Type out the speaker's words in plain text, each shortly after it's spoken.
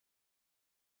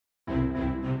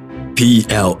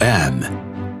PLM,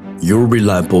 your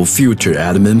reliable future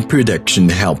element production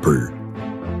helper.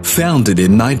 Founded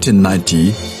in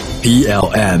 1990,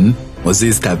 PLM was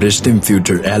established in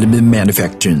future element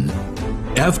manufacturing.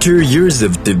 After years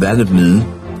of development,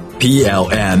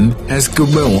 PLM has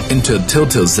grown into a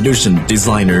total solution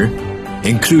designer,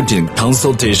 including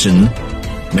consultation,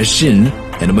 machine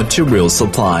and material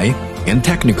supply, and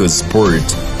technical support.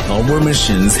 Our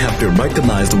machines have been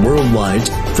recognized worldwide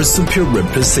for superior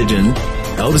precision,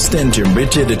 outstanding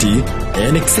rigidity,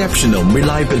 and exceptional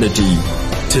reliability.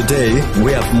 Today,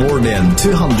 we have more than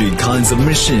 200 kinds of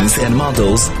machines and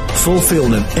models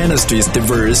fulfilling industry's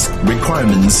diverse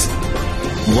requirements.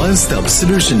 One-stop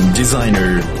solution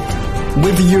designer.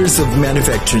 With years of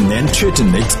manufacturing and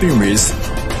trading experience,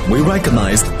 we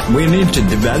recognized we need to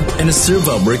develop and serve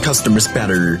our customers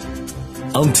better.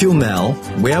 Until now,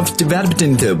 we have developed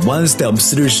into one-stop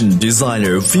solution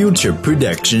designer future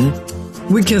production.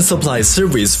 We can supply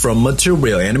service from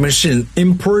material and machine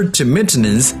import to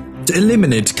maintenance to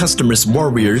eliminate customers'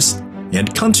 barriers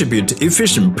and contribute to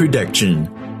efficient production.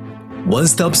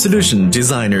 One-stop solution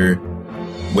designer.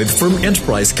 With firm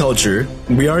enterprise culture,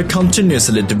 we are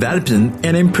continuously developing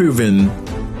and improving.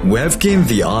 We have gained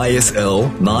the ISO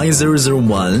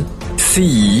 9001,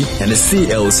 CE, and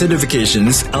CL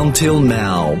certifications until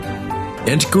now.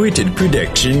 Integrated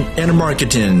production and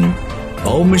marketing.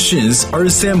 All machines are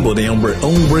assembled in our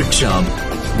own workshop,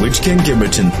 which can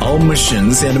guarantee all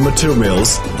machines and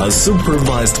materials are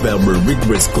supervised by our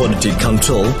rigorous quality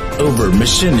control over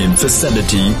machining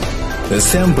facility,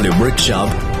 assembly workshop,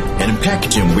 and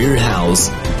packaging warehouse.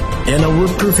 And our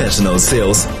professional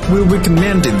sales will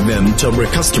recommend them to our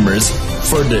customers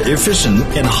for the efficient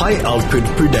and high output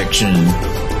production.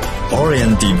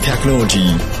 R&D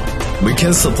technology. We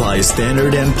can supply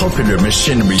standard and popular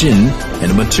machinery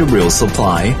and material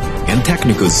supply and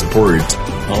technical support.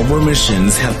 Our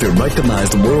machines have been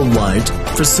recognized worldwide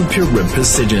for superior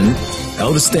precision,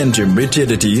 outstanding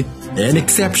rigidity, and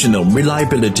exceptional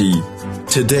reliability.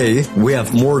 Today, we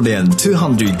have more than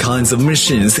 200 kinds of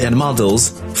machines and models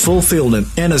fulfilling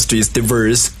industry's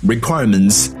diverse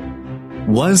requirements.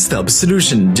 One-stop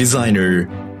solution designer.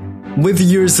 With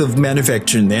years of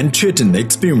manufacturing and trading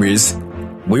experience,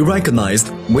 we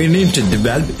recognized we need to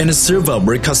develop and serve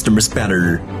our customers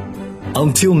better.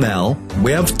 Until now,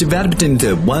 we have developed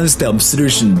into one-stop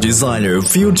solution designer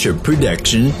future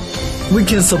production. We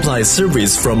can supply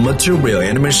service from material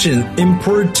and machine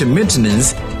import to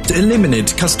maintenance to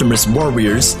eliminate customers'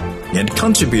 barriers and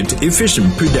contribute to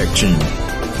efficient production.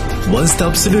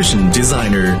 One-stop solution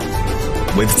designer.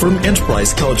 With firm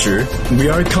enterprise culture, we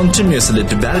are continuously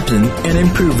developing and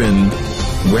improving.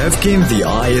 We have gained the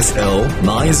ISO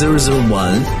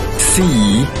 9001,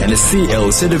 CE, and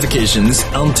CL certifications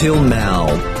until now.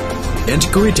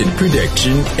 Integrated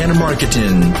production and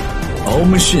marketing. All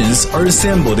machines are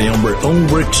assembled in our own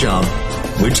workshop,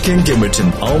 which can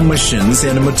guarantee all machines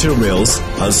and materials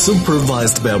are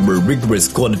supervised by our rigorous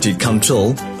quality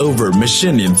control over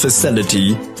machining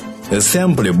facility,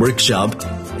 assembly workshop,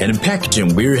 and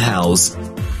packaging warehouse.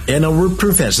 And our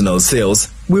professional sales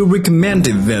will recommend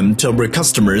them to our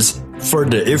customers for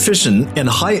the efficient and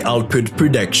high output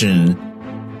production.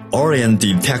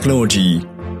 R&D technology.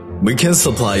 We can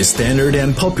supply standard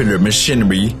and popular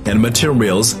machinery and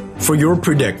materials for your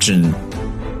production.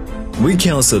 We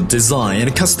can also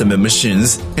design custom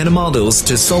machines and models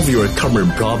to solve your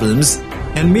current problems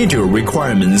and meet your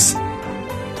requirements.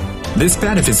 This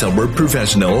benefits our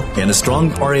professional and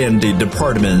strong R&D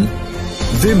department.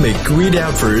 They make great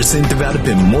efforts in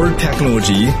developing more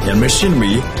technology and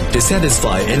machinery to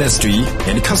satisfy industry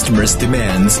and customers'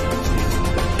 demands.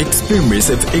 Experience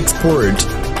of export.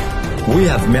 We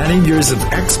have many years of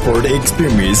export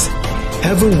experience,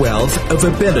 have a wealth of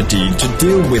ability to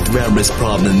deal with various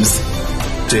problems,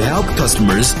 to help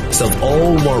customers solve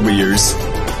all barriers,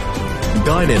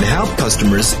 guide and help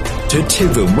customers to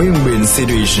achieve a win-win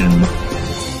situation.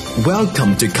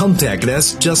 Welcome to contact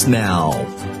us just now.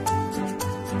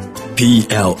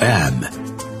 PLM,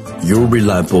 your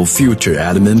reliable future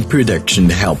element production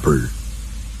helper.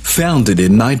 Founded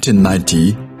in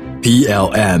 1990,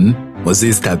 PLM was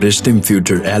established in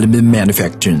future element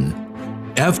manufacturing.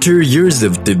 After years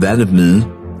of development,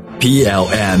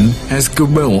 PLM has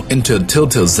grown into a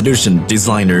total solution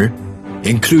designer,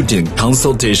 including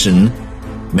consultation,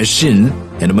 machine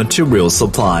and material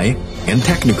supply, and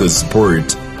technical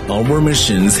support. Our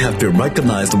machines have been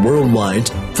recognized worldwide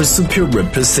for superior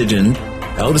precision,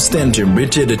 outstanding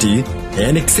rigidity,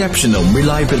 and exceptional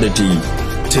reliability.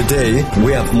 Today,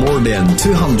 we have more than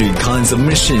 200 kinds of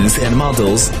machines and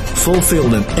models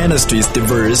fulfilling industry's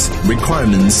diverse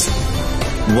requirements.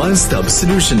 one-stop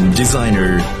solution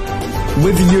designer.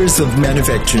 With years of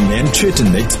manufacturing and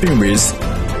treatment experience,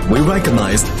 we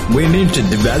recognized we need to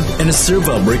develop and serve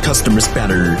our customers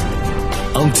better.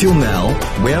 Until now,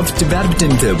 we have developed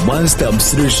into one-stop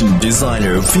solution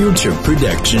designer of future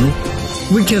production.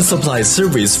 We can supply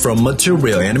service from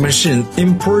material and machine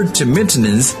import to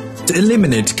maintenance to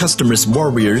eliminate customers'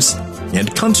 barriers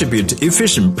and contribute to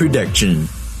efficient production.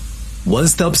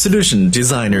 One-stop solution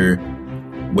designer.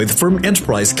 With firm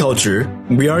enterprise culture,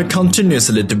 we are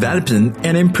continuously developing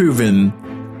and improving.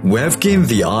 We have gained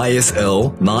the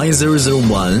ISO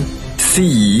 9001,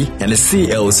 CE, and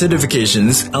CL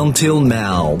certifications until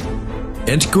now.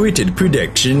 Integrated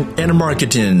production and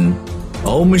marketing.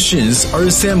 All machines are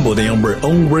assembled in our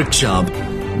own workshop,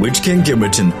 which can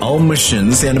guarantee all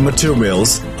machines and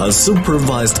materials are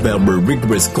supervised by our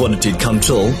rigorous quality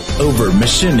control over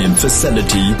machining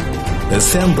facility,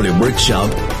 assembly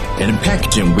workshop, and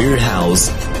packaging warehouse.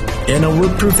 And our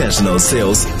professional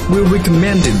sales will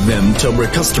recommend them to our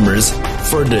customers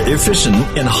for the efficient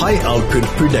and high output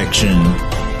production.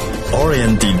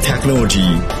 R&D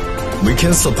technology. We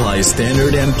can supply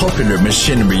standard and popular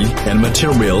machinery and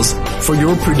materials for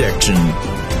your production.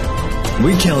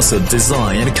 We can also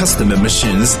design and custom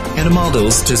machines and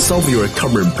models to solve your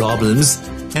current problems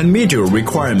and meet your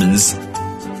requirements.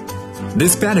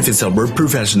 This benefits our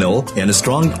professional and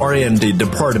strong R&D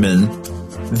department.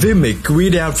 They make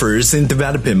great efforts in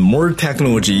developing more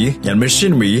technology and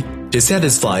machinery to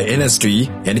satisfy industry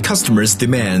and customers'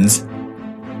 demands.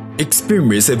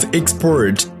 Experience of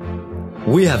export.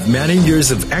 We have many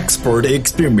years of export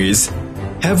experience,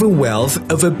 have a wealth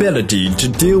of ability to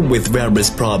deal with various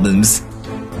problems,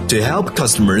 to help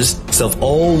customers solve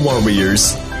all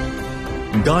barriers,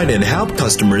 guide and help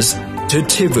customers to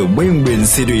achieve a win-win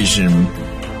situation.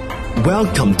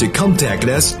 Welcome to contact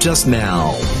us just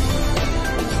now.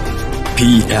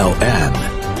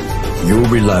 PLM, your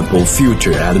reliable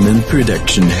future element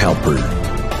production helper.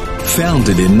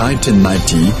 Founded in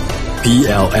 1990,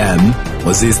 PLM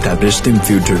was established in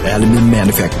future element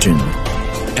manufacturing.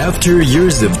 After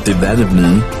years of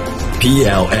development,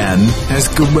 PLM has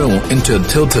grown into a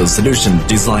total solution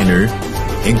designer,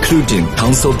 including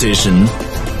consultation,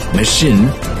 machine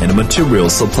and material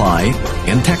supply,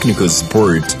 and technical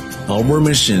support. Our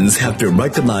machines have been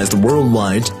recognized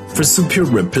worldwide for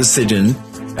superior precision,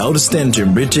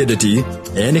 outstanding rigidity,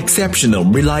 and exceptional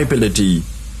reliability.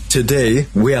 Today,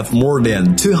 we have more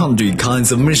than 200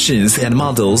 kinds of machines and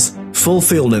models,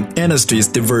 fulfilling industry's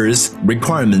diverse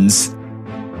requirements.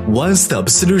 One-stop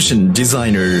solution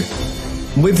designer.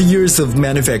 With years of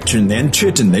manufacturing and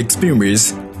treatment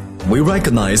experience, we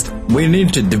recognized we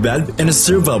need to develop and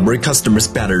serve our customers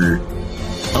better.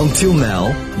 Until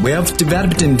now, we have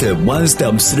developed into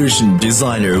one-stop solution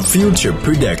designer of future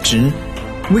production.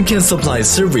 We can supply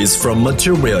service from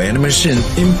material and machine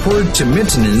import to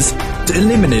maintenance to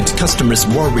eliminate customers'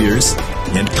 barriers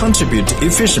and contribute to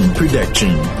efficient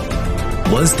production.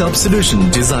 One-stop solution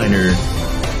designer.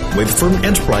 With firm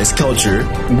enterprise culture,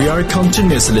 we are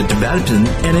continuously developing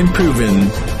and improving.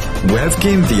 We have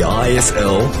gained the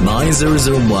ISO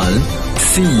 9001,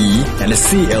 CE, and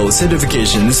CL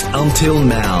certifications until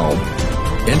now.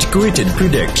 Integrated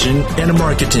production and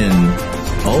marketing.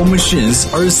 All machines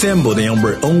are assembled in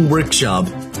our own workshop,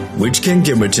 which can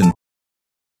guarantee